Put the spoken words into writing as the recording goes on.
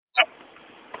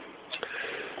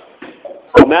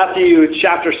Matthew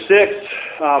chapter 6,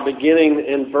 beginning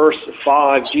in verse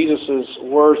 5, Jesus'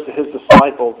 words to his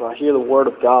disciples. Hear the word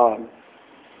of God.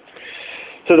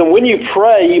 It says, "And when you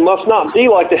pray, you must not be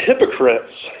like the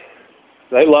hypocrites.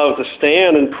 They love to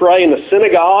stand and pray in the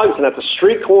synagogues and at the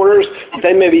street corners, that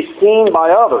they may be seen by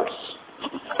others.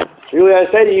 Truly I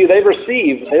say to you, they've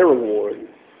received their reward.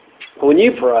 But when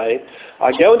you pray,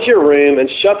 go into your room and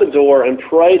shut the door and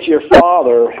pray to your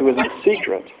Father who is in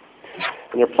secret.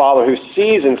 And your Father who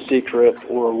sees in secret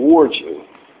will reward you.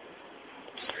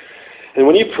 And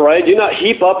when you pray, do not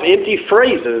heap up empty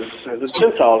phrases as the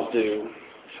Gentiles do,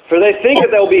 for they think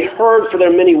that they will be heard for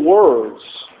their many words.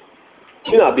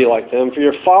 Do not be like them, for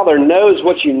your Father knows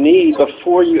what you need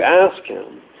before you ask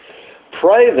Him.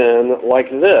 Pray then like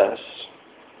this: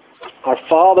 Our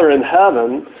Father in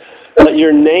heaven, let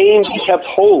your name be kept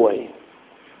holy.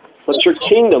 Let your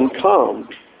kingdom come.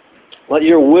 Let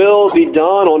your will be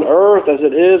done on earth as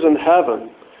it is in heaven.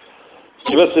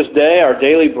 Give us this day our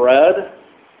daily bread,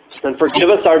 and forgive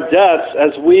us our debts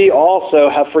as we also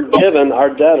have forgiven our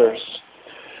debtors.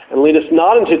 And lead us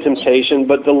not into temptation,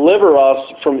 but deliver us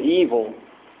from evil.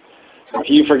 If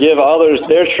you forgive others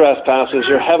their trespasses,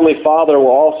 your heavenly Father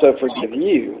will also forgive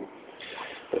you.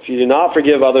 If you do not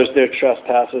forgive others their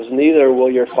trespasses, neither will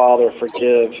your Father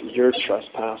forgive your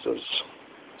trespasses."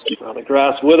 The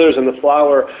grass withers and the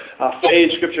flower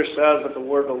fades, Scripture says, but the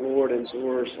word of the Lord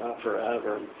endures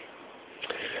forever.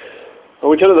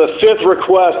 We come to the fifth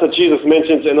request that Jesus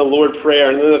mentions in the Lord's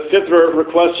Prayer. And in the fifth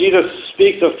request, Jesus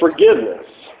speaks of forgiveness.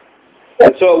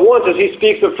 And so at once, as he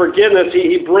speaks of forgiveness,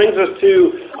 he brings us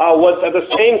to what's at the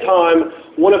same time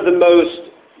one of the most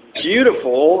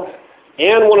beautiful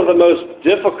and one of the most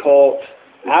difficult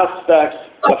aspects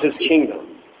of his kingdom.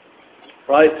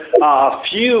 Right?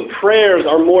 Few prayers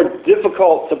are more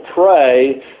difficult to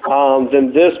pray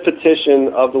than this petition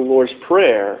of the Lord's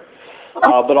Prayer.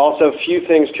 But also few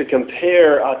things could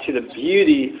compare to the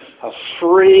beauty of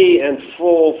free and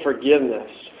full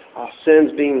forgiveness,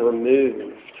 sins being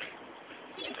removed.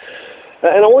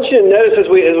 And I want you to notice as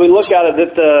we look at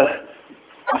it that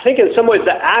I think in some ways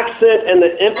the accent and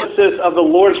the emphasis of the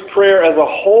Lord's Prayer as a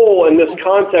whole in this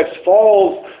context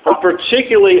falls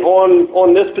particularly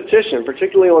on this petition,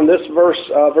 particularly on this verse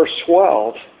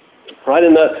 12. Right,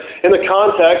 in the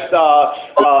context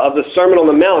of the Sermon on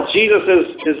the Mount, Jesus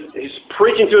is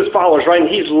preaching to his followers, right, and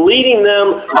he's leading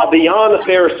them beyond the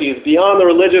Pharisees, beyond the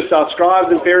religious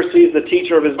scribes and Pharisees, the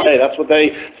teacher of his day. That's what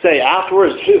they say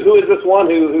afterwards. Who is this one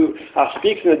who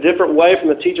speaks in a different way from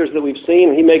the teachers that we've seen?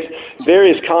 And he makes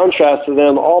various contrasts to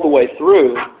them all the way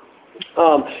through.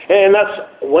 And that's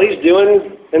what he's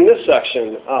doing in this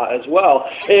section as well.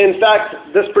 In fact,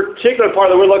 this particular part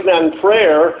that we're looking at in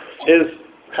prayer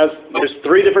there's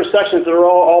three different sections that are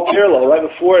all parallel, right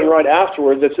before it and right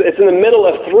afterwards. It's in the middle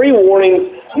of three warnings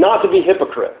not to be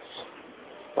hypocrites.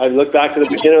 I look back to the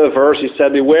beginning of the verse. He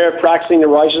said, "Beware of practicing your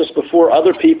righteousness before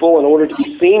other people in order to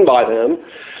be seen by them."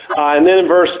 And then in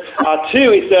verse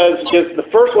 2, he says, gives the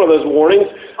first one of those warnings,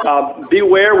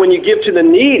 "Beware when you give to the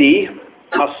needy,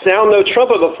 sound no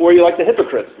trumpet before you like the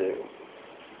hypocrites do."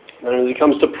 And as he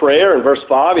comes to prayer, in verse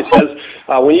 5, he says,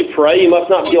 "When you pray, you must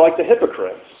not be like the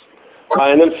hypocrites."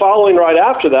 And then following right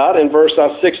after that, in verse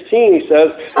 16, he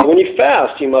says, "When you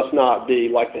fast, you must not be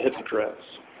like the hypocrites."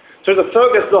 So there's a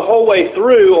focus the whole way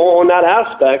through on that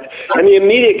aspect. And the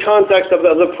immediate context of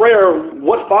the prayer,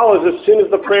 what follows as soon as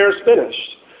the prayer is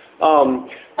finished.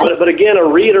 But again, a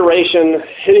reiteration,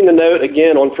 hitting the note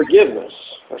again on forgiveness.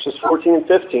 Verses 14 and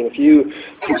 15. "If you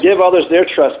forgive others their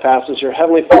trespasses, your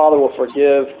heavenly Father will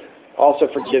also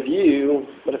forgive you.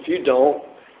 But if you don't,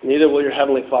 neither will your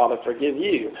heavenly Father forgive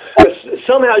you."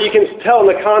 Somehow you can tell in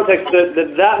the context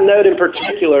that note in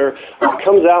particular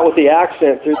comes out with the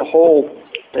accent through the whole,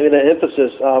 maybe the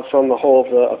emphasis from the whole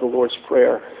of the Lord's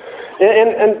Prayer.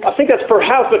 And I think that's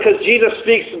perhaps because Jesus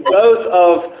speaks both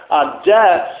of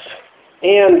debts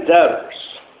and debtors.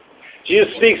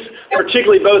 Jesus speaks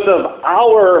particularly both of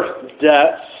our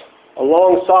debts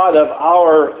alongside of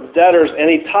our debtors, and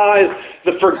he ties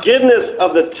the forgiveness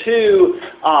of the two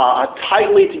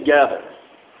tightly together.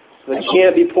 They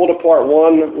can't be pulled apart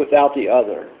one without the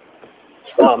other.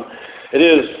 It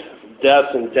is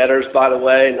debts and debtors, by the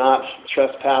way, not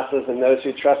trespasses and those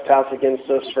who trespass against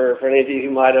us. For any of you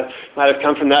who might have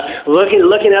come from that, looking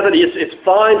at it, it's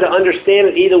fine to understand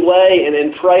it either way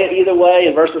and pray it either way.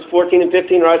 In verses 14 and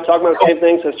 15, right, talking about the same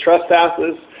thing, says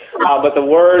trespasses. But the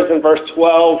words in verse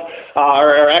 12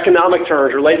 are economic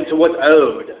terms related to what's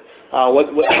owed,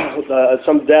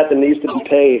 some debt that needs to be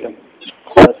paid.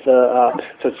 So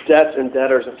it's debts and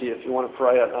debtors if you want to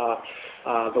pray it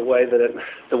the way that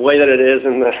it is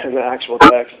in the actual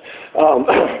text.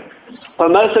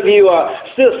 Most of you,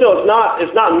 still,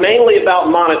 it's not mainly about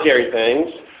monetary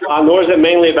things, nor is it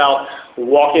mainly about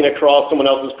walking across someone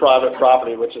else's private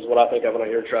property, which is what I think of when I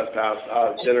hear trespass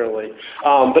generally.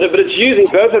 But it's using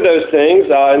both of those things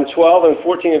in 12 and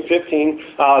 14 and 15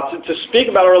 to speak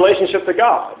about our relationship to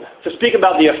God, to speak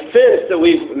about the offense that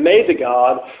we've made to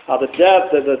God, the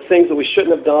debt, the things that we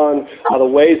shouldn't have done, the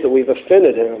ways that we've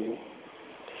offended Him.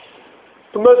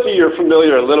 But most of you are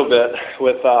familiar a little bit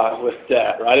with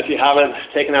debt, right? If you haven't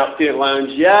taken out student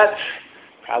loans yet,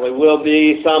 probably will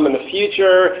be some in the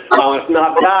future. If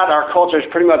not that, our culture is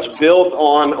pretty much built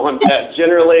on debt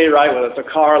generally, right? Whether it's a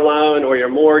car loan or your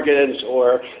mortgage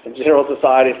or the general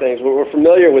society things. We're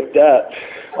familiar with debt.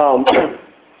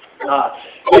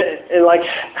 And like,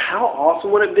 how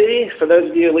awesome would it be for those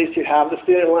of you at least who have the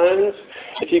student loans,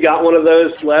 if you got one of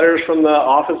those letters from the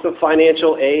Office of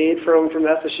Financial Aid from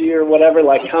SSU or whatever,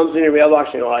 like comes in your mailbox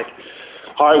and you're like,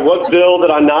 all right, what bill did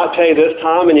I not pay this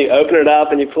time? And you open it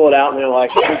up and you pull it out and they're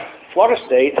like, Florida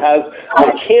State has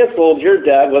canceled your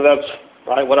debt, whether it's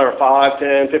right, whatever, 5,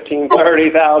 10, 15,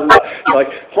 30,000. Like,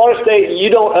 Florida State, you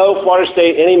don't owe Florida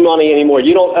State any money anymore.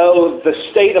 You don't owe the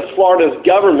state of Florida's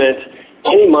government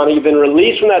any money. You've been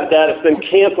released from that debt. It's been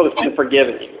canceled. It's been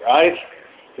forgiven you, right?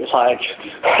 It's like,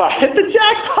 I hit the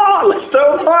jackpot. Let's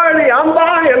throw a party. I'm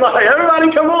buying. Like,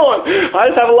 everybody come on. I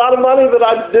just have a lot of money that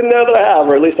I didn't know that I have,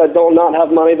 or at least I do not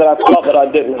have money that I thought that I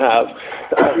didn't have.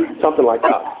 Something like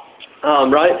that,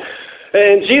 right?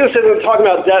 And Jesus isn't talking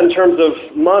about debt in terms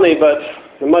of money, but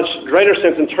in a much greater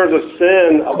sense in terms of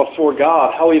sin before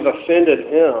God, how we've offended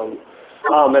Him.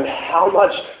 And how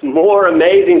much more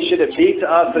amazing should it be to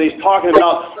us that He's talking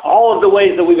about all of the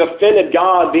ways that we've offended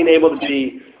God being able to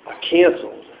be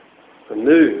canceled,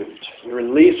 removed,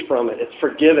 released from it. It's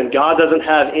forgiven. God doesn't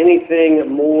have anything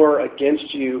more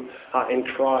against you in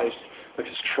Christ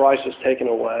because Christ is taken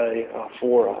away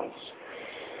for us.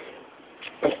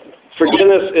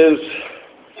 Forgiveness is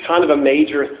kind of a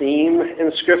major theme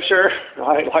in Scripture,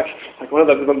 right? Like one of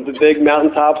the big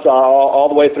mountaintops all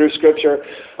the way through Scripture.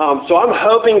 So I'm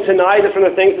hoping tonight that from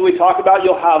the things that we talk about,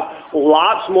 you'll have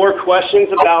lots more questions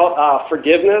about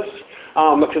forgiveness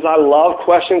because I love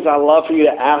questions. I love for you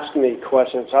to ask me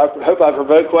questions. So I hope I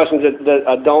provoke questions that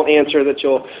I don't answer, that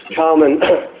you'll come and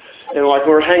like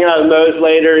we're hanging out at Moe's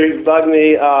later, bug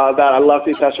me about, I love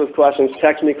to be tested with questions,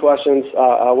 text me questions,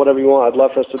 whatever you want. I'd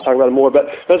love for us to talk about it more. But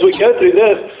as we go through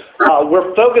this,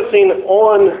 we're focusing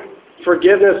on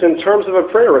forgiveness in terms of a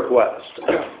prayer request,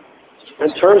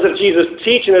 in terms of Jesus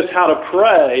teaching us how to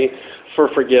pray for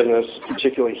forgiveness,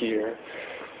 particularly here.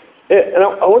 And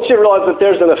I want you to realize that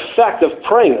there's an effect of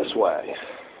praying this way.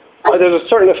 There's a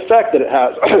certain effect that it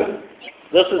has.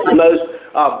 This is the most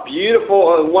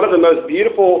beautiful, one of the most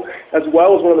beautiful, as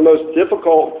well as one of the most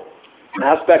difficult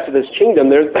aspects of this kingdom.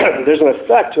 There's an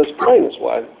effect to us praying this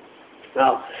way.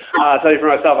 Now, I'll tell you for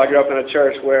myself, I grew up in a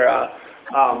church where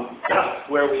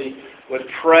we would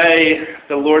pray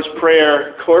the Lord's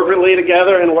Prayer corporately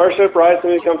together in worship, right?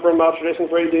 Some of you come from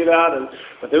traditions where you do that, and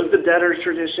but there was the debtors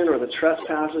tradition or the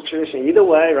trespasses tradition. Either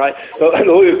way, right? But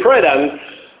we would pray that. And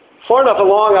far enough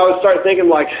along, I would start thinking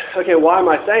like, okay, why am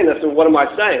I saying this and what am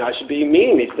I saying? I should be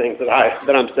meaning these things that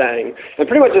I'm saying. And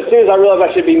pretty much as soon as I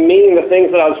realized I should be meaning the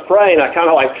things that I was praying, I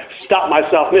kind of like stopped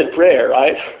myself mid-prayer,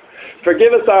 right?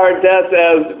 Forgive us our debts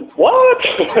as what?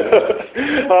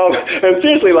 And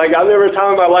seriously, like I remember a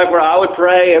time in my life where I would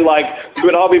pray and like we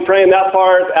would all be praying that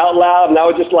part out loud and I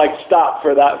would just like stop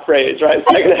for that phrase, right?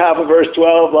 Second half of verse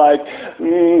 12, like,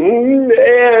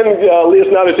 and lead us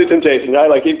not into temptation, right?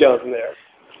 Like keep going from there.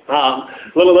 A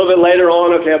little bit later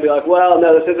on, okay, I'll be like, well,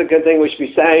 no, this is a good thing we should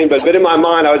be saying, but in my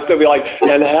mind I would still be like,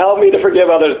 and help me to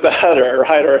forgive others better,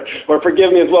 right? Or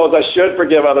forgive me as well as I should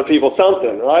forgive other people,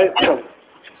 something, right?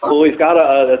 Well, we've got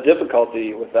a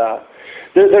difficulty with that.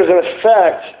 There's an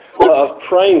effect of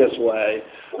praying this way.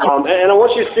 And I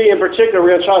want you to see in particular,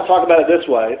 we're going to try to talk about it this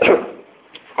way,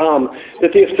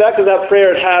 that the effect of that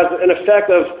prayer has an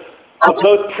effect of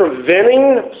both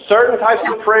preventing certain types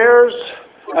of prayers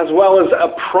as well as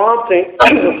prompting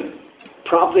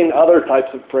other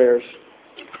types of prayers.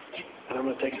 And I'm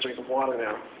going to take a drink of water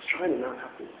now. I'm trying to not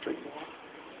have to drink water.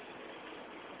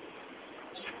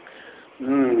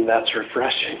 That's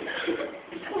refreshing.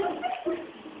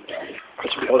 I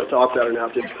should be able to talk better now,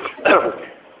 too.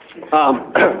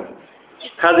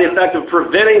 Has the effect of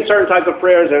preventing certain types of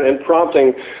prayers and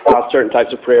prompting certain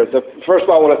types of prayers. So first of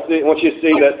all, I want you to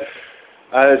see that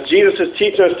as Jesus is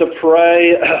teaching us to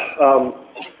pray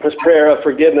this prayer of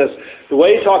forgiveness, the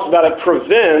way he talks about it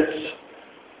prevents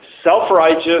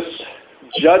self-righteous,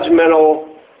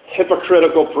 judgmental,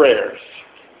 hypocritical prayers.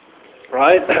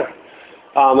 right?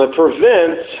 It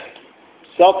prevents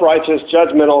self-righteous,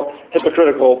 judgmental,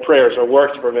 hypocritical prayers, or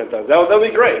works to prevent those. That would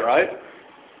be great, right?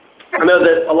 I know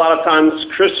that a lot of times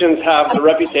Christians have the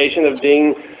reputation of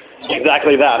being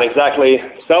exactly that, exactly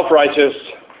self-righteous,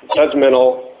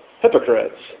 judgmental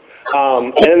hypocrites.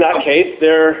 And in that case,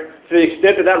 to the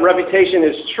extent that that reputation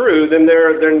is true, then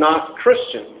they're not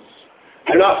Christians.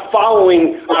 They're not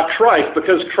following Christ,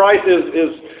 because Christ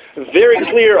is very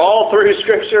clear all through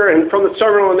Scripture and from the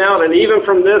Sermon on the Mount and even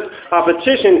from this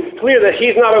petition, clear that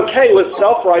he's not okay with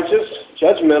self-righteous,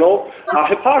 judgmental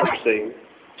hypocrisy.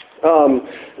 The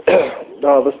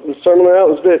Sermon on the Mount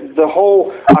was the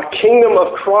whole kingdom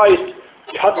of Christ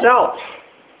cuts out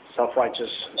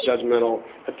self-righteous, judgmental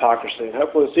hypocrisy. And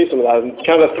hopefully we'll see some of that. And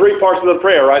kind of the three parts of the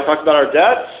prayer, right? Talks about our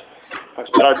debts, talks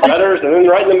about our debtors, and then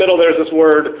right in the middle there's this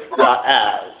word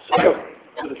as.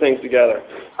 Put the things together.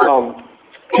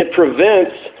 It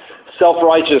prevents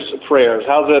self-righteous prayers.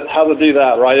 How does it do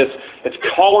that, right? It's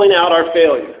calling out our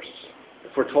failures.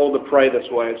 If we're told to pray this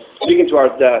way, it's speaking to our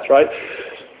debts, right?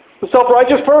 The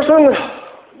self-righteous person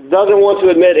doesn't want to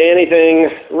admit anything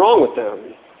wrong with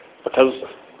them because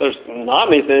there's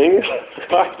not anything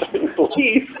to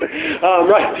believe.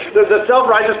 Right? The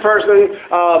self-righteous person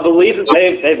believes that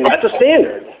they've met the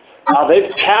standard. They've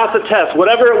passed the test.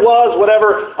 Whatever it was,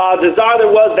 whatever desire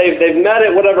there was, they've met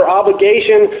it. Whatever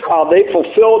obligation, they've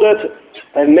fulfilled it.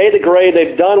 They've made the grade.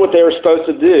 They've done what they were supposed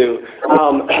to do.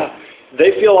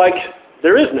 They feel like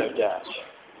there is no debt,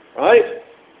 right?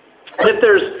 If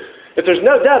there's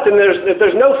no debt, then if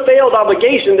there's no failed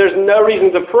obligation, there's no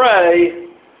reason to pray,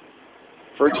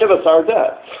 forgive us our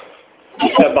debts.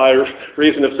 Except by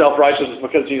reason of self-righteousness,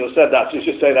 because Jesus said that. So you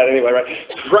should say that anyway, right?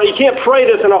 You can't pray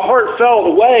this in a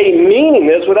heartfelt way, meaning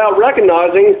this, without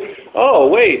recognizing, oh,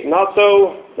 wait, not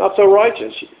so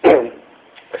righteous.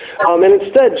 And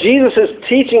instead, Jesus is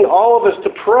teaching all of us to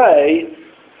pray,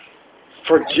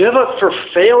 forgive us for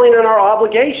failing in our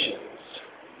obligations.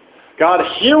 God,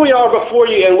 here we are before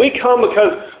you, and we come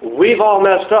because we've all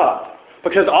messed up.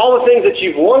 Because all the things that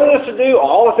you've wanted us to do,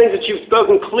 all the things that you've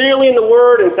spoken clearly in the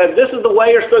Word and said, this is the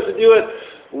way you're supposed to do it,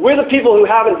 we're the people who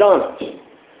haven't done it.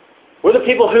 We're the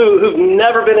people who've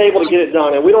never been able to get it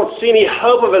done, and we don't see any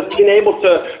hope of us being able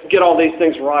to get all these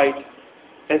things right.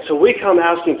 And so we come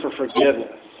asking for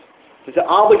forgiveness. It's an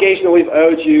obligation that we've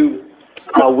owed you.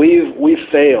 We've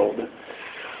failed.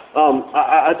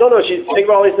 I don't know if you think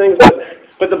about all these things,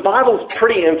 but the Bible's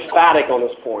pretty emphatic on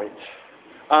this point.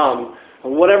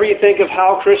 Whatever you think of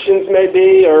how Christians may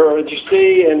be, or that you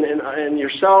see in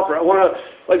yourself, or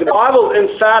the Bible is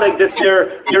emphatic that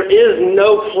there is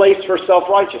no place for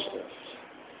self-righteousness.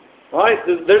 Right?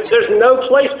 There's no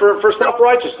place for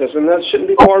self-righteousness, and that shouldn't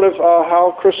be part of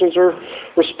how Christians are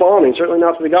responding. Certainly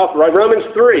not to the gospel. Right? Romans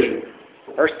 3,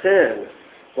 verse 10,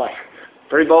 like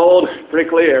pretty bold, pretty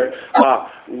clear.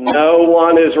 No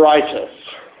one is righteous.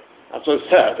 That's what it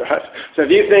says, right? So if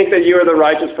you think that you are the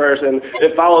righteous person,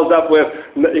 it follows up with,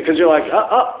 because you're like,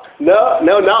 no,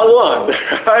 not one,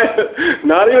 right?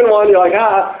 Not even one. You're like,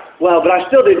 well, but I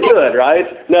still did good, right?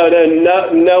 No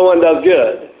one does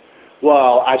good.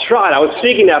 Well, I tried. I was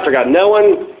seeking after God. No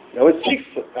one seeks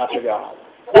after God.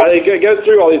 Right? It goes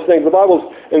through all these things. The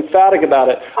Bible's emphatic about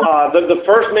it. The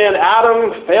first man,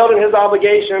 Adam, failed in his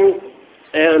obligation,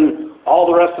 and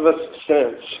all the rest of us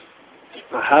since.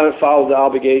 I haven't followed the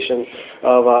obligation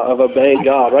of obeying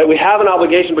God, right? We have an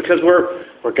obligation because we're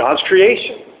God's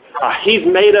creation. He's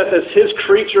made us as His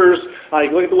creatures.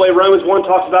 Look at the way Romans 1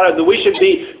 talks about it, that we should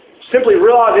be simply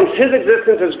realizing His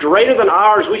existence is greater than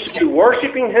ours. We should be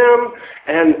worshiping Him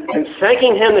and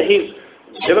thanking Him that He's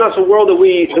given us a world that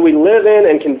we live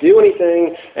in and can do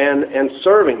anything, and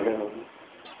serving Him.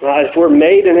 If we're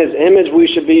made in His image, we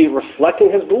should be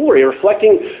reflecting His glory,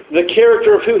 reflecting the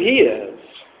character of who He is.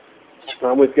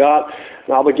 We've got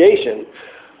an obligation.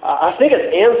 I think it's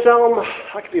Anselm.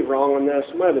 I could be wrong on this.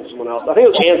 It might have been someone else. I think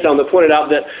it was Anselm that pointed out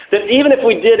that even if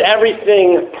we did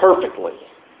everything perfectly,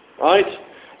 right?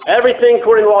 Everything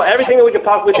according to the law, everything that we could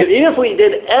possibly do, even if we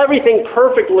did everything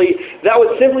perfectly, that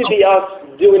would simply be us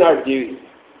doing our duty.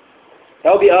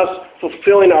 That would be us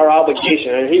fulfilling our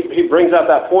obligation. And he brings up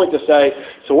that point to say,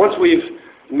 so once we've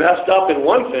messed up in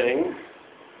one thing,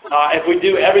 if we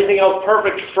do everything else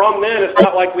perfect from then, it's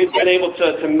not like we've been able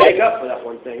to make up for that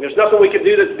one thing. There's nothing we can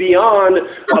do that's beyond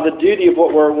the duty of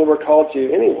what we're called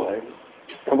to anyway.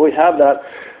 And we have that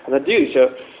duty. So,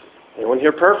 anyone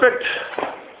here perfect?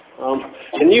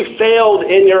 And you failed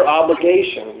in your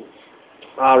obligation.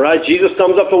 Right? Jesus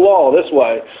sums up the law this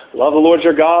way. Love the Lord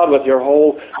your God with your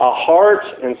whole heart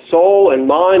and soul and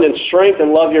mind and strength,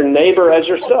 and love your neighbor as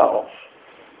yourself.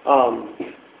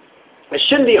 it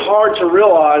shouldn't be hard to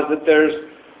realize that there's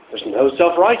no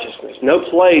self-righteousness, no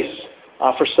place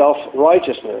for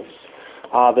self-righteousness,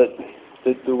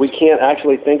 that we can't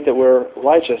actually think that we're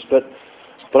righteous, but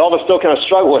all of us still kind of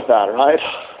struggle with that, right?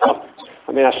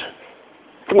 I mean,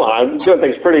 come on, I'm doing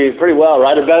things pretty well,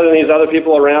 right? Or better than these other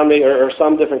people around me, or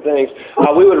some different things.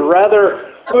 We would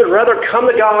rather come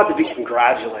to God to be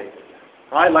congratulated,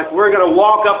 right? Like we're going to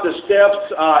walk up the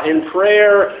steps in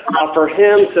prayer for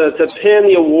Him to pin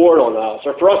the award on us,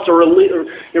 or for us to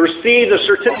receive the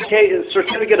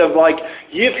certificate of like,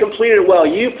 you've completed well,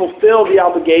 you've fulfilled the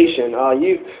obligation,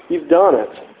 you've done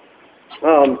it.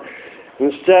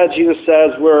 Instead, Jesus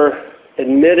says we're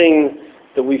admitting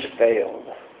that we've failed.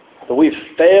 That we've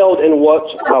failed in what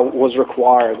was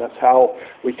required. That's how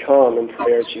we come in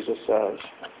prayer, Jesus says.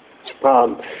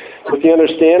 With the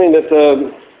understanding that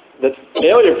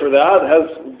failure for that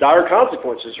has dire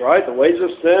consequences, right? The wages of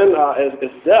sin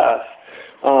is death.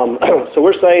 So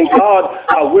we're saying, God,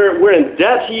 we're in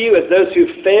debt to you as those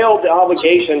who failed the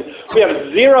obligation. We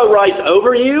have zero rights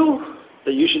over you,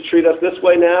 that you should treat us this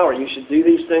way now, or you should do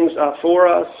these things for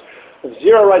us.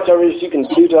 Zero rights over you, so you can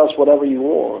do to us whatever you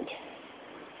want.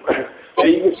 So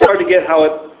you can start to get how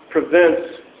it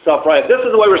prevents self-righteous. This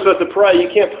is the way we're supposed to pray. You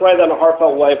can't pray that in a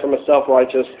heartfelt way from a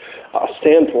self-righteous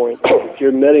standpoint if you're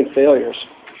admitting failures.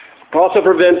 It also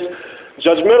prevents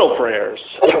judgmental prayers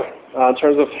in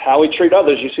terms of how we treat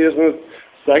others. You see this in the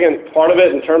second part of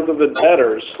it in terms of the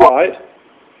debtors, right?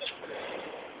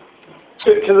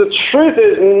 Because the truth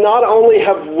is, not only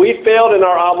have we failed in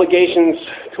our obligations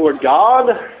toward God,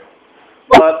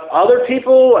 but other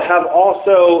people have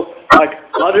also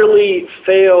utterly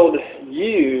failed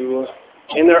you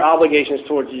in their obligations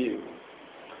towards you.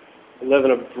 We live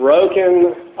in a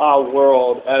broken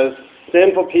world as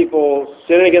sinful people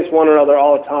sinning against one another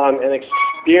all the time and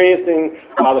experiencing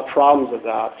the problems of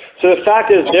that. So the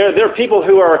fact is, there are people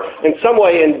who are in some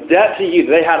way in debt to you.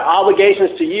 They had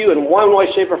obligations to you in one way,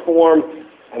 shape, or form,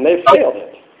 and they failed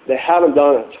it. They haven't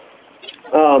done it.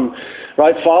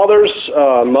 Right? Fathers,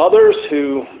 mothers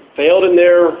who failed in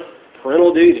their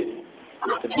parental duty,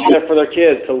 to be there for their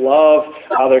kids, to love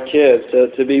their kids,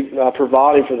 to be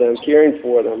providing for them, caring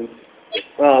for them.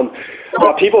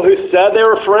 People who said they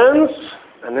were friends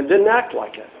and then didn't act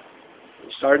like it.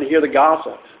 You started to hear the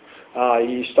gossip.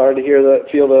 You started to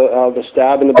feel the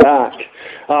stab in the back.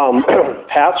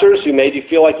 Pastors who made you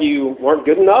feel like you weren't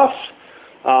good enough.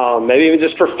 Maybe even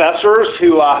just professors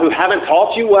who haven't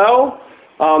taught you well.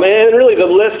 And really the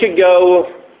list could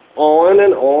go on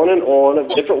and on and on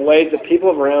of different ways that people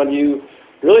around you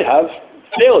really have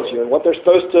failed you and what they're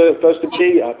supposed to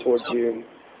be towards you.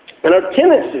 And our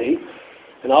tendency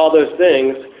in all those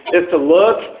things is to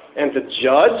look and to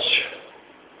judge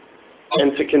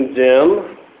and to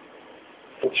condemn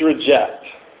and to reject.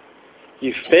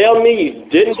 You failed me. You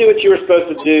didn't do what you were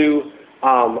supposed to do.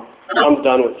 I'm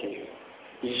done with you.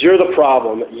 You're the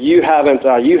problem. You haven't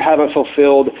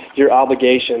fulfilled your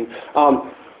obligation.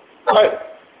 Right.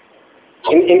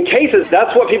 In cases,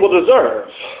 that's what people deserve.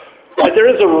 Like, there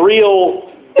is a real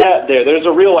debt there. There's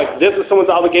a real, this is someone's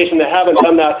obligation. They haven't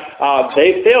done that.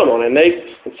 They failed on it. And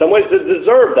they, in some ways,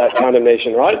 deserve that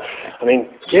condemnation, right? I mean,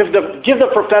 give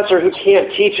the professor who can't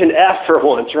teach an F for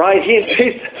once, right?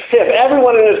 If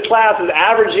everyone in his class is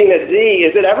averaging a D,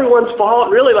 is it everyone's fault?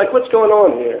 Really? What's going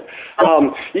on here?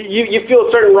 You feel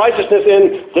a certain righteousness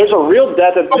in, there's a real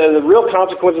debt, the real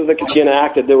consequences that could be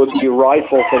enacted that would be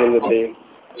rightful for them to be.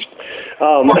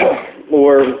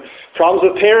 Or problems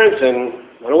with parents and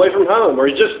run away from home, or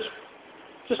you just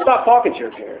stop talking to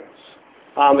your parents.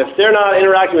 If they're not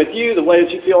interacting with you the way that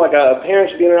you feel like a parent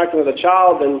should be interacting with a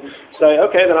child, then say,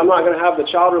 okay, then I'm not going to have the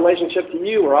child relationship to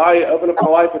you where I open up my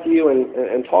life with you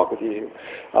and talk with you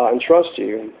and trust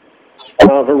you.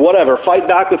 Or whatever, fight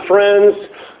back with friends.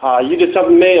 You did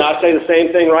something to me, and I say the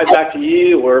same thing right back to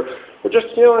you, or just,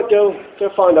 go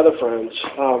find other friends.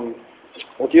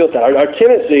 We'll deal with that. Our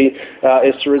tendency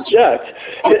is to reject.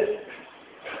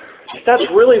 If that's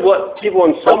really what people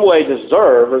in some way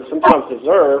deserve, or sometimes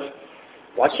deserve,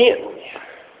 why can't we?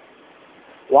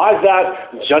 Why is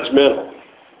that judgmental?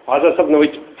 Why is that something that we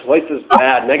place as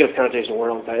bad, negative connotation in the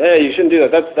world and say, hey, you shouldn't do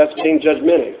that. That's being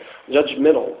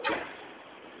judgmental.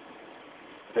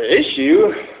 The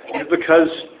issue is because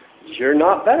you're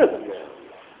not better than them.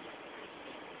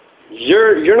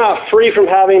 You're not free from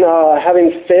having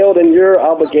failed in your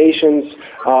obligations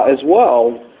as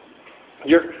well.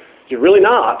 You're really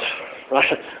not,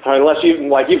 right? Unless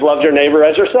you've loved your neighbor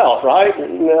as yourself, right?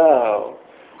 No.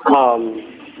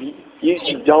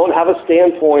 You don't have a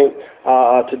standpoint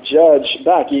to judge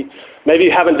back. Maybe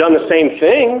you haven't done the same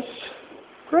things.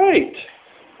 Great.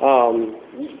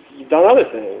 You've done other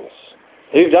things.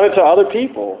 You've done it to other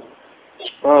people.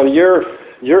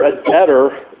 You're a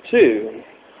debtor too.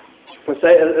 I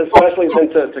say, especially then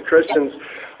to Christians,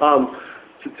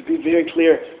 to be very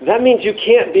clear, that means you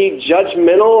can't be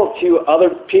judgmental to other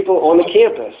people on the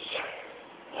campus.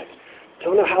 I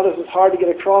don't know how this is hard to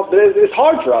get across, but it's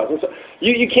hard for us.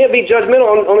 You can't be judgmental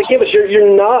on the campus.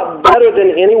 You're not better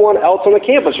than anyone else on the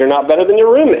campus. You're not better than your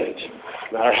roommate.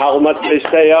 No matter how much they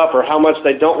stay up or how much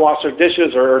they don't wash their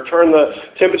dishes or turn the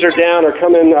temperature down or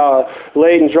come in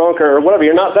late and drunk or whatever.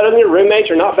 You're not better than your roommate.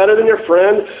 You're not better than your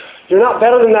friend. You're not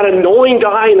better than that annoying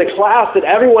guy in the class that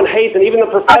everyone hates and even the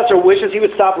professor wishes he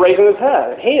would stop raising his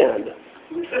hand.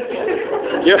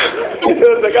 You're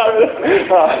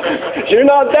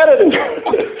not better than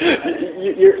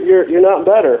you're not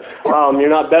better. You're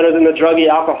not better than the druggy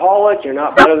alcoholic. You're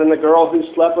not better than the girl who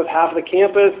slept with half of the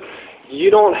campus. You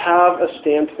don't have a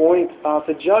standpoint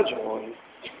to judge on.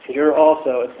 You're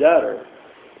also a debtor.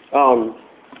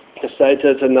 To say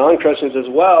to non-Christians as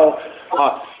well,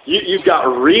 you've got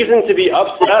reason to be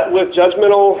upset with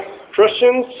judgmental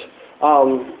Christians,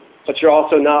 but you're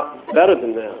also not better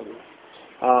than them.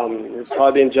 You're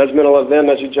probably being judgmental of them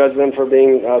as you judge them for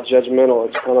being judgmental.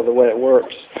 It's kind of the way it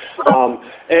works.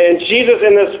 And Jesus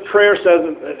in this prayer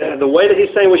says the way that he's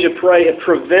saying we should pray, it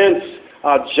prevents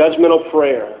judgmental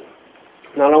prayer.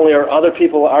 Not only are other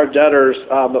people our debtors,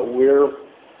 but we're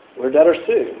debtors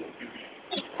too.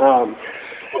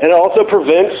 And it also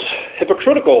prevents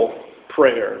hypocritical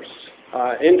prayers.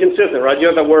 Inconsistent, right? You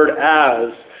have the word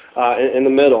as in the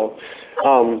middle.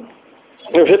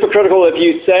 You're hypocritical if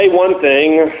you say one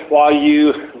thing while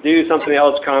you do something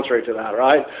else contrary to that,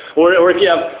 right? Or if you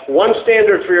have one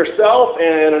standard for yourself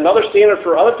and another standard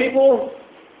for other people,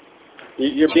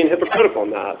 you're being hypocritical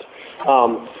in that.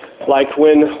 Like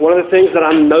when one of the things that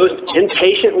I'm most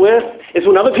impatient with is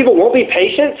when other people won't be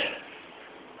patient.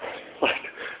 Like,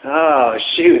 oh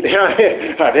shoot,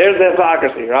 there's the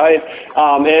hypocrisy, right?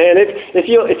 And if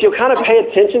you'll kind of pay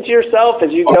attention to yourself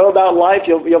as you go about life,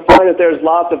 you'll find that there's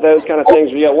lots of those kind of things.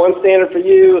 You got one standard for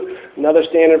you, another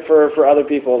standard for other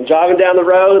people. I'm driving down the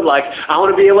road, like I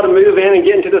want to be able to move in and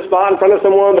get into the spot in front of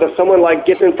someone, but if someone like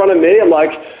gets in front of me, I'm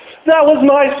like, that was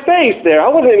my space there. I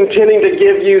wasn't intending to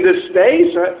give you this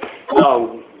space, right?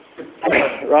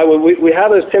 Right? We have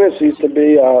those tendencies to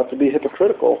be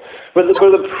hypocritical. But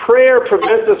the prayer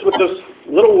prevents us with this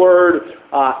little word,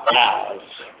 as.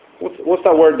 What's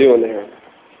that word doing there?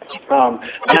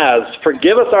 As.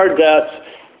 Forgive us our debts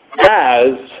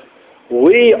as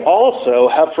we also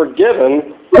have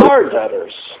forgiven our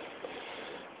debtors.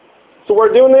 So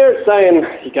what we're doing there is saying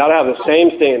you got to have the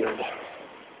same standard.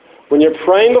 When you're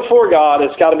praying before God,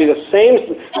 it's got to be the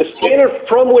standard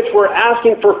from which we're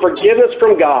asking for forgiveness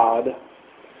from God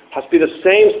has to be the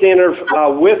same standard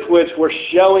with which we're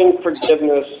showing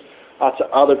forgiveness to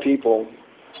other people.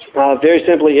 Very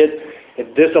simply,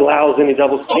 it disallows any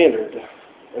double standard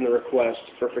in the request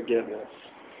for forgiveness.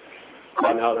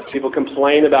 I know that people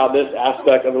complain about this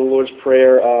aspect of the Lord's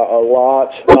Prayer a lot.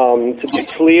 To be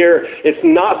clear, it's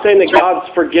not saying that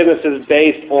God's forgiveness is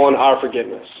based on our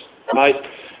forgiveness, right?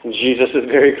 Jesus is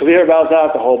very clear about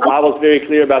that. The whole Bible is very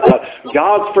clear about that.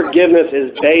 God's forgiveness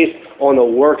is based on the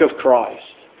work of Christ.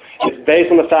 It's based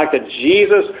on the fact that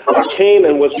Jesus came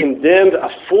and was condemned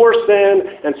for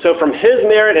sin, and so from his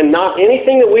merit and not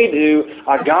anything that we do,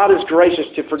 God is gracious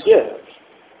to forgive.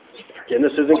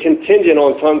 Forgiveness isn't contingent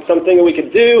on something that we could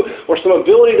do or some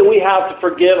ability that we have to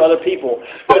forgive other people.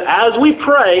 But as we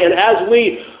pray and as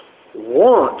we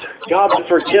want God to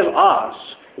forgive us,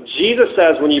 Jesus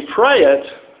says when you pray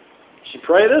it, you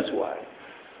pray this way.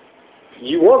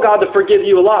 You want God to forgive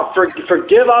you a lot.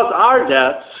 Forgive us our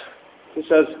debts, he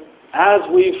says, as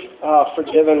we've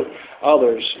forgiven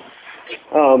others.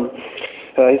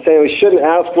 He's saying we shouldn't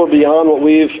ask for beyond what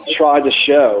we've tried to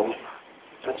show.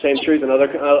 That same truth in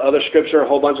other scripture, a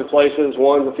whole bunch of places.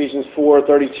 One, Ephesians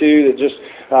 4:32, that just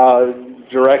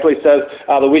directly says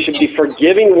that we should be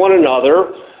forgiving one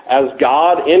another as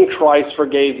God in Christ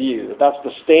forgave you. That's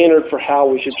the standard for how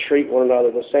we should treat one another.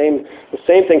 The same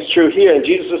thing's true here. And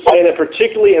Jesus is saying that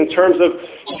particularly in terms of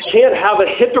you can't have a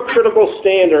hypocritical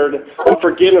standard of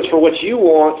forgiveness for what you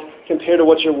want compared to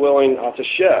what you're willing to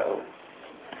show.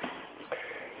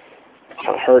 It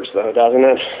kind of hurts though, doesn't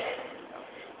it?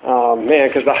 Man,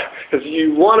 because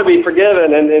you want to be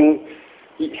forgiven and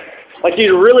like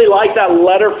you'd really like that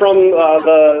letter from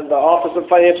the Office of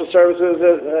Financial Services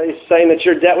saying that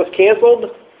your debt was canceled.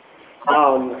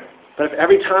 But if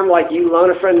every time like you loan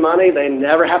a friend money, they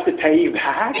never have to pay you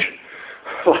back.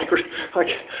 like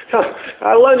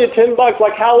I loaned you $10.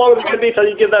 Like how long is it going to be until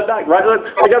you give that back? Right?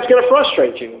 Like that's going to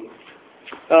frustrate you.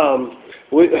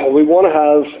 We want to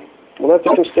have We'll have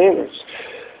different standards.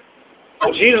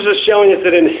 What Jesus is showing us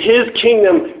that in His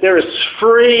kingdom there is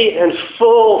free and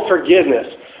full forgiveness.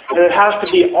 And it has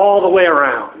to be all the way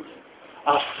around.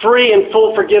 Free and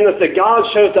full forgiveness that God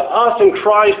shows to us in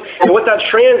Christ. And what that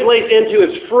translates into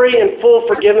is free and full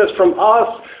forgiveness from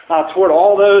us toward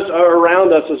all those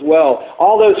around us as well.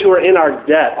 All those who are in our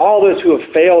debt. All those who have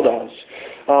failed us.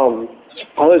 All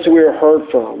those who we are hurt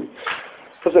from.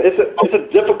 Because it's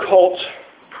a difficult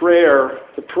prayer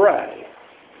to pray.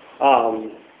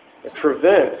 It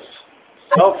prevents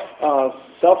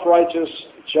self-righteous,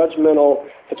 judgmental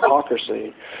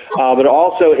hypocrisy. But it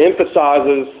also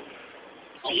emphasizes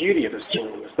the beauty of His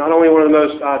kingdom. It's not only one of the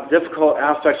most difficult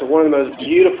aspects, but one of the most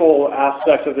beautiful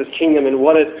aspects of this kingdom and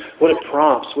what it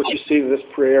prompts, what you see this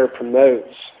prayer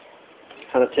promotes.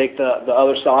 Kind of take the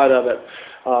other side of it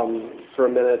for a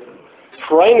minute.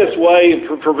 Praying this way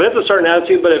prevents a certain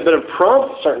attitude, but it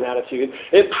prompts a certain attitude.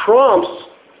 It prompts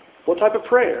what type of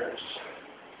prayers?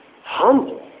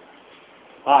 Humble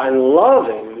and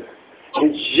loving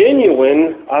and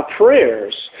genuine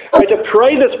prayers. Right? To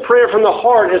pray this prayer from the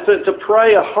heart is to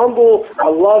pray a humble, a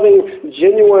loving,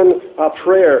 genuine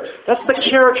prayer. That's the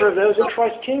character of those in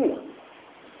Christ's kingdom.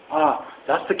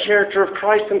 That's the character of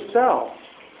Christ Himself.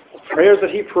 The prayers that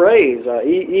He prays,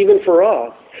 even for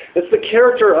us. It's the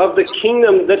character of the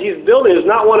kingdom that He's building. It's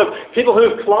not one of people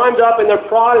who've climbed up in their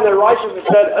pride and their righteousness and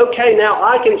said, okay, now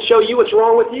I can show you what's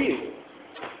wrong with you.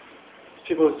 It's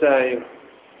people who say,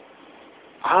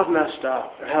 I've messed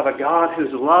up. I have a God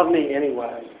who's loved me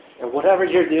anyway. And whatever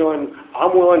you're doing,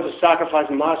 I'm willing to sacrifice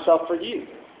myself for you.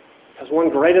 Because one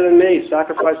greater than me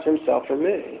sacrificed Himself for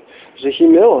me. There's a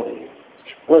humility.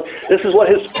 Well, this is what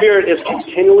His Spirit is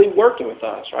continually working with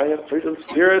us, right? The fruit of the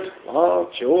Spirit, love,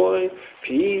 joy,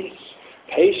 peace,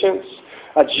 patience.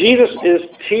 Jesus is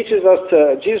teaching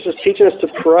us to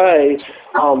pray,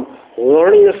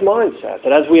 learning this mindset.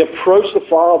 That as we approach the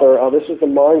Father, this is the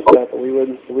mindset that we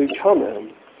would come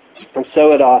in. And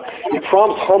so it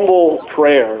prompts humble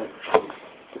prayer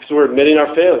because we're admitting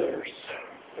our failures,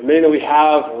 admitting that we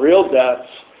have real debts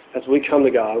as we come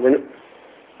to God. We're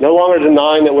no longer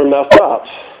denying that we're messed up.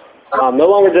 No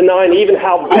longer denying even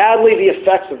how badly the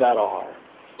effects of that are.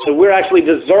 So we're actually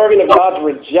deserving of God to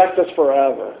reject us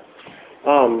forever.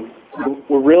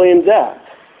 We're really in debt.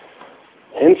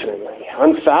 Infinitely.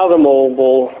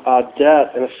 Unfathomable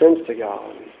debt and offense to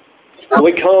God.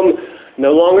 We come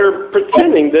no longer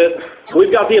pretending that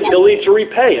we've got the ability to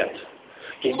repay it.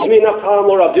 Give me enough time,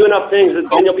 Lord, I'll do enough things, and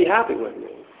then you'll be happy with me.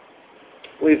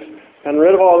 We've gotten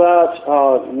rid of all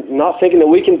that, not thinking that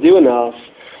we can do enough,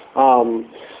 and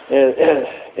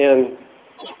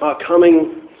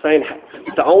coming, saying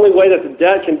the only way that the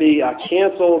debt can be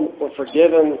canceled or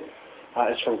forgiven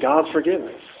is from God's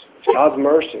forgiveness. It's God's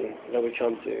mercy that we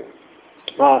come to.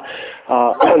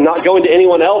 Not going to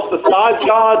anyone else besides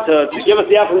God to give us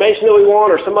the affirmation that we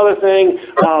want or some other thing,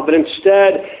 but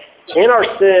instead, in our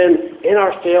sin, in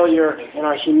our failure, in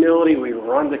our humility, we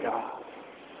run to God.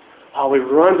 We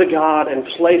run to God and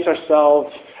place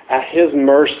ourselves at His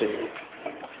mercy.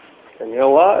 And you know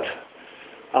what?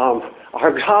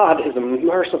 Our God is a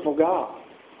merciful God.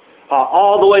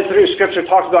 All the way through Scripture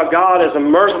talks about God as a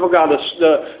merciful God.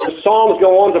 The Psalms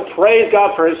go on to praise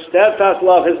God for His steadfast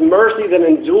love, His mercy that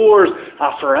endures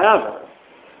forever.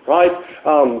 Right?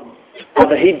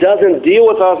 That He doesn't deal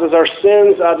with us as our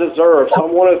sins deserve.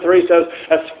 Psalm 103 says,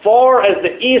 as far as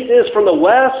the east is from the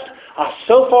west,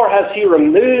 so far has He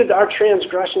removed our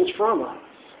transgressions from us.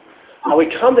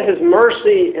 We come to His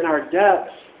mercy in our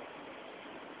debts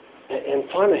and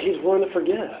find that He's willing to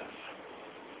forgive.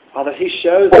 That He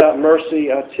shows that mercy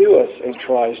to us in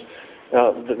Christ.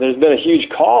 There's been a huge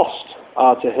cost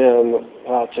to Him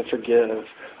to forgive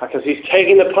because He's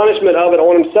taking the punishment of it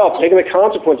on Himself, taking the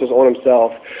consequences on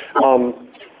Himself.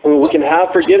 We can have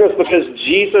forgiveness because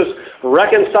Jesus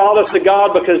reconciled us to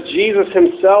God, because Jesus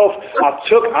Himself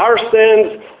took our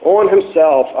sins on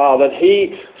Himself, that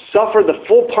He suffered the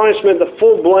full punishment, the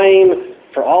full blame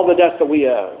for all the debts that we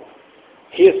owe.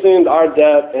 He assumed our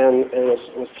debt and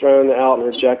was thrown out and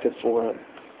rejected for it.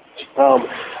 So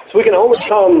we can only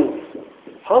come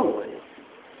humbly.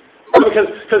 Because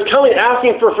coming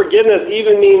asking for forgiveness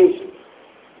even means,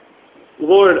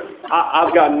 Lord,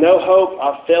 I've got no hope.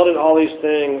 I've failed in all these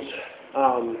things.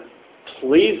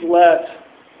 Please let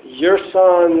your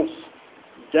Son's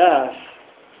death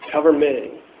cover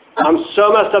me. I'm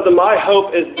so messed up that my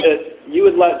hope is that you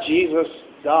would let Jesus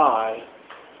die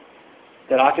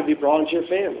that I could be brought into your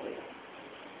family.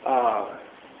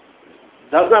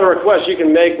 That's not a request you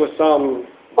can make with some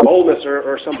boldness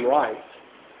or some right.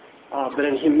 But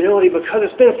in humility, because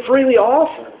it's been freely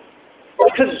offered.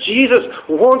 Because Jesus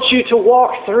wants you to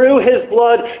walk through his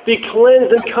blood, be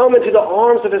cleansed, and come into the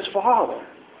arms of his Father,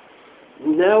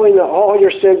 knowing that all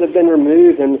your sins have been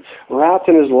removed and wrapped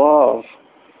in his love.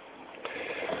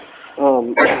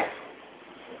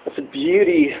 It's a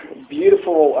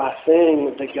beautiful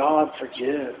thing that God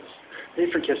forgives.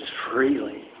 He forgives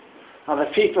freely.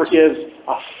 That he forgives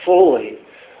fully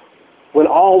when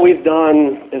all we've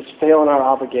done is fail in our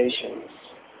obligations.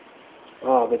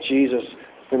 That Jesus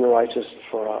has been righteous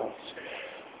for us.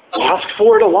 Ask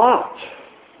for it a lot.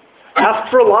 Ask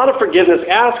for a lot of forgiveness.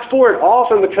 Ask for it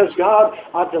often, because God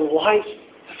delights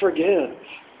to forgive.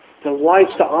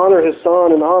 Delights to honor his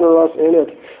Son and honor us in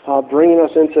it, bringing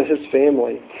us into his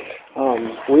family.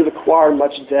 We've acquired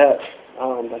much debt,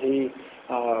 but he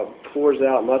pours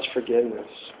out much forgiveness.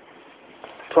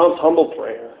 Prompts humble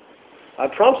prayer.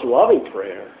 Prompts loving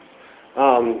prayer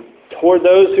toward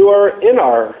those who are in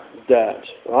our debt,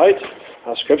 right?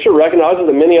 Scripture recognizes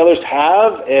that many others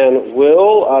have and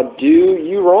will do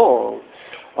you wrong.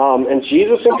 And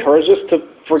Jesus encourages us to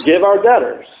forgive our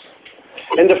debtors.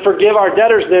 And to forgive our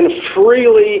debtors then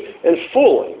freely and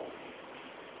fully.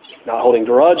 Not holding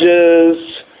grudges,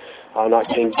 not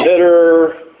getting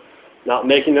bitter, not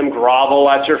making them grovel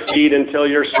at your feet until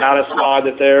you're satisfied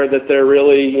that they're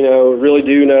really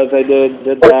do know they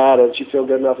did that, and you feel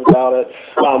good enough about it.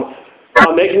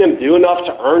 Not making them do enough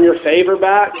to earn your favor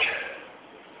back.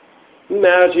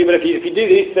 Imagine, but if you do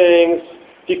these things,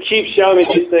 if you keep showing me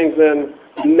these things, then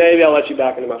maybe I'll let you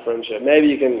back into my friendship. Maybe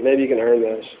you can earn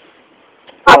this.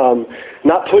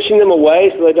 Not pushing them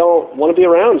away so they don't want to be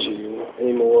around you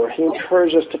anymore. He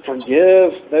encourages us to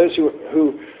forgive those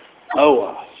who owe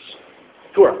us,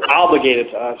 who are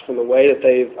obligated to us from the way that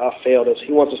they've failed us.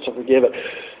 He wants us to forgive it.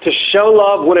 To show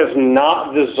love when it's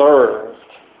not deserved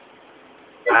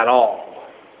at all.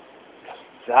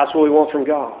 That's what we want from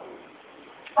God.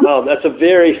 That's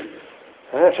very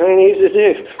easy to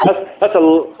do. That's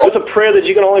a prayer that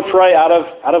you can only pray out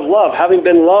of love, having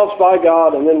been loved by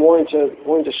God and then wanting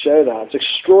to show that. It's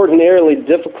extraordinarily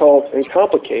difficult and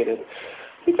complicated.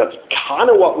 I think that's kind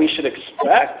of what we should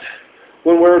expect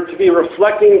when we're to be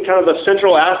reflecting kind of the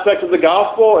central aspect of the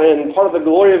gospel and part of the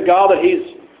glory of God, that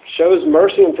he shows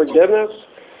mercy and forgiveness.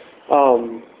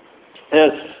 And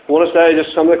I want to say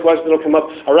just some of the questions that will come up.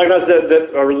 I recognize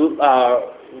that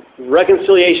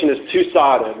reconciliation is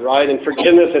two-sided, right? And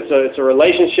forgiveness, it's a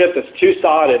relationship that's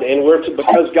two-sided. And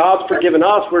because God's forgiven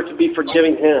us, we're to be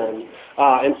forgiving him.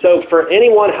 And so for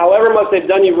anyone, however much they've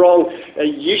done you wrong,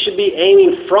 you should be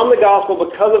aiming from the gospel,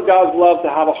 because of God's love, to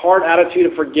have a hard attitude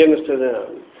of forgiveness to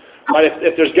them. Right?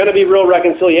 If there's going to be real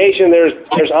reconciliation,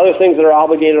 there's other things that are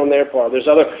obligated on their part. There's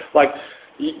other, like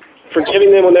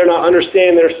forgiving them when they're not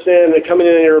understanding their sin, they're coming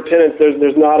in your repentance.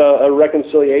 There's not a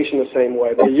reconciliation the same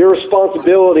way. But your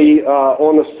responsibility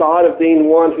on the side of being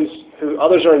one who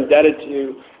others are indebted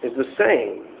to is the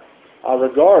same,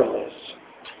 regardless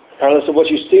of what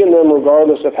you see in them,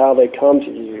 regardless of how they come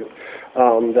to you,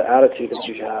 the attitude that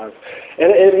you have.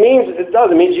 And it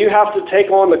means you have to take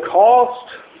on the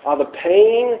cost, the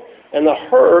pain, and the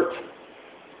hurt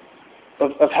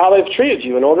of how they've treated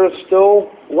you in order to still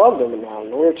love them in that,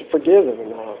 in order to forgive them in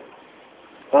that.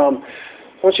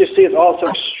 Once you see, it's also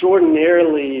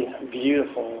extraordinarily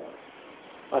beautiful.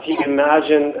 If you can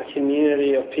imagine a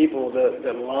community of people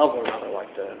that love one another like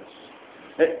this.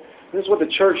 This is what the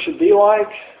church should be like,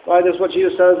 right? This is what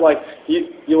Jesus says, like,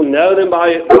 you'll know them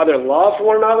by their love for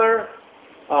one another.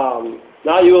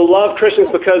 Now you will love Christians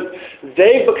because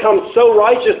they've become so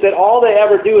righteous that all they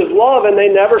ever do is love, and they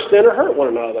never sin or hurt one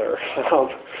another.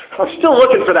 I'm still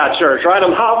looking for that church, right?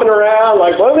 I'm hopping around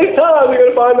like, one of these times we're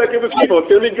going to find that group of people. It's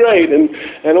going to be great, and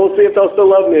we'll see if they'll still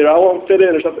love me, or I won't fit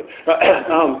in or something.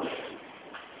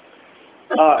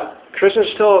 Christians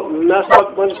still mess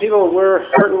up a bunch of people, and we're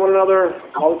hurting one another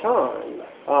all the time.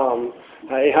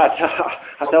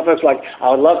 I tell folks, like, I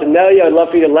would love to know you. I'd love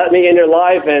for you to let me in your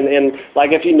life. And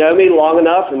like, if you know me long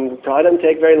enough, and it probably doesn't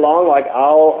take very long, like,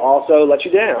 I'll also let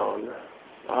you down.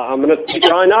 I'm going to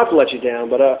try not to let you down,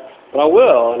 but I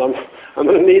will. And I'm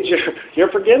going to need your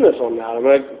forgiveness on that. I'm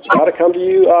going to try to come to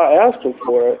you asking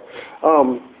for it.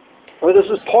 This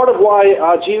is part of why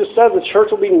Jesus says the church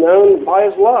will be known by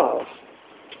his love.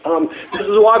 This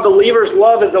is why believers'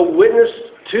 love is a witness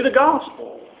to the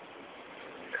gospel.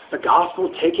 The gospel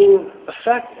taking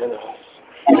effect in us.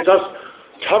 It's us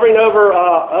covering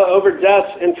over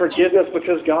debts and forgiveness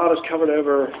because God has covered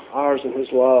over ours in his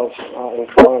love in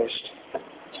Christ.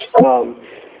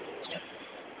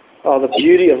 The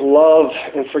beauty of love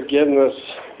and forgiveness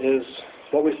is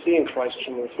what we see in Christ's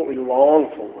kingdom. It's what we long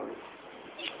for.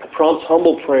 It prompts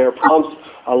humble prayer, it prompts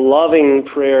a loving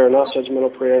prayer, not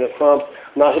judgmental prayer, and it prompts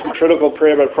not hypocritical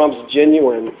prayer, but it prompts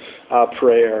genuine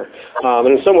prayer. And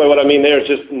in some way, what I mean there is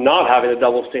just not having a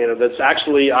double standard. That's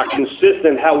actually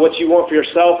consistent what you want for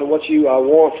yourself and what you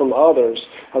want from others.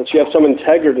 That you have some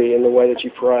integrity in the way that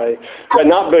you pray. But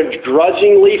not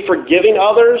begrudgingly forgiving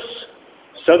others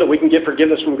so that we can get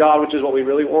forgiveness from God, which is what we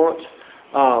really want.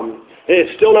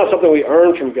 It's still not something we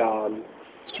earn from God.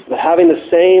 But having the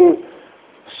same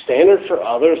standard for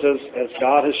others as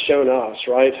God has shown us,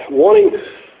 right? Wanting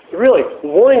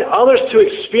others to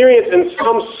experience in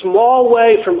some small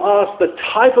way from us the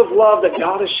type of love that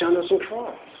God has shown us in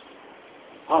Christ.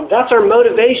 That's our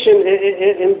motivation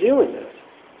in doing this.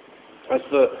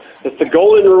 It's the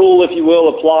golden rule, if you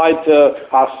will, applied to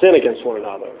sin against one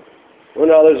another. Do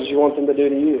to others as you want them to do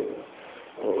to you.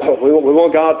 We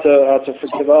want God to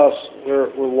forgive us. We're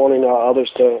wanting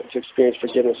others to experience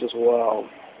forgiveness as well.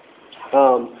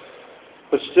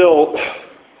 But still,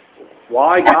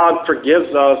 why God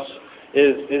forgives us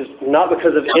is not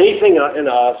because of anything in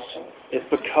us. It's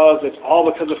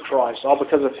all because of Christ, all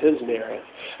because of His merit.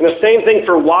 And the same thing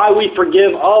for why we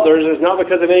forgive others is not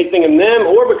because of anything in them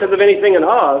or because of anything in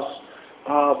us,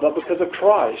 but because of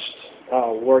Christ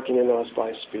working in us by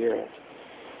His Spirit.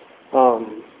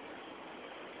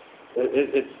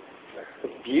 It's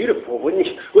beautiful. Wouldn't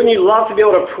you love to be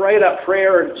able to pray that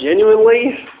prayer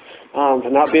genuinely? To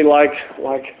not be like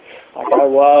I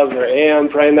was or am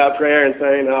praying that prayer and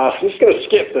saying, I'm just going to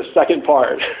skip the second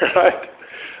part, right?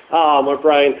 We're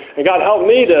praying, and God help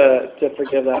me to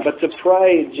forgive that. But to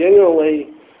pray genuinely,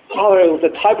 Father, with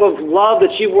the type of love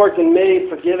that you've worked in me,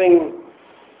 forgiving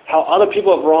how other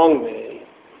people have wronged me,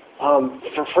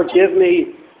 forgive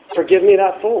me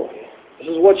that fully. This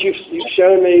is what you've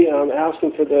shown me,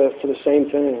 asking for the same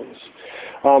things.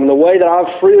 The way that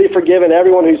I've freely forgiven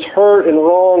everyone who's hurt and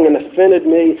wronged and offended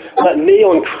me, let me,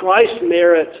 on Christ's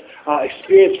merit,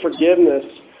 experience forgiveness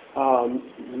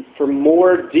for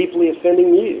more deeply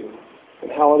offending you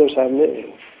and how others have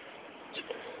me.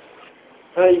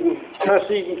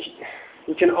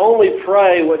 You can only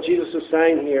pray what Jesus is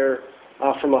saying here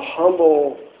from a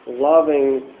humble,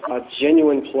 loving,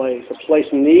 genuine place, a place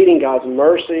needing God's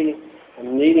mercy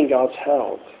and needing God's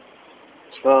help.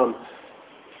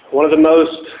 One of the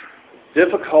most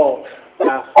difficult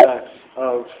aspects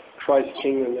of Christ's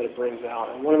kingdom that it brings out,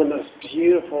 and one of the most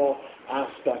beautiful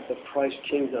aspects of Christ's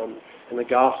kingdom and the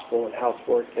gospel and how it's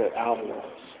working it out in us.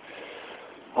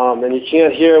 And you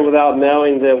can't hear without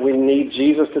knowing that we need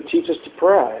Jesus to teach us to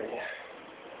pray.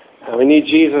 And we need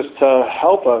Jesus to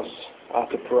help us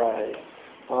to pray.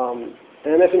 And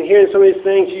if in hearing some of these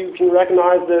things you can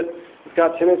recognize that we've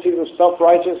got tendencies of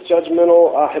self-righteous,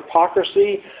 judgmental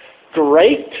hypocrisy,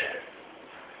 great.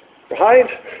 Right?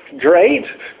 Great.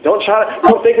 Don't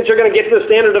think that you're going to get to the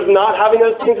standard of not having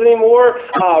those things anymore.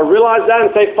 Realize that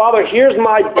and say, Father, here's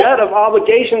my debt of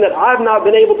obligation that I've not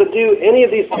been able to do any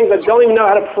of these things. I don't even know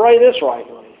how to pray this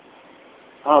rightly.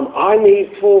 I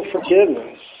need full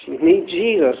forgiveness. You need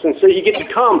Jesus. And so you get to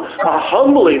come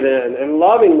humbly then and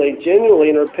lovingly, genuinely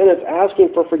in repentance,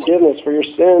 asking for forgiveness for your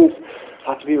sins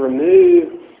to be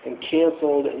removed and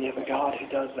canceled. And you have a God who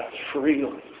does that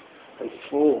freely and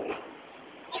fully.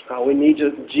 We need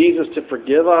Jesus to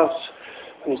forgive us.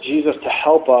 We need Jesus to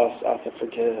help us to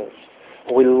forgive.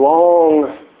 We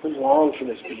long for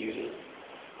this beauty.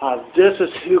 This is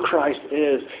who Christ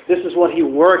is. This is what He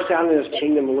works out in His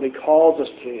kingdom and what He calls us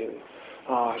to.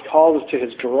 He calls us to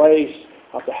His grace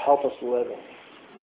to help us live it.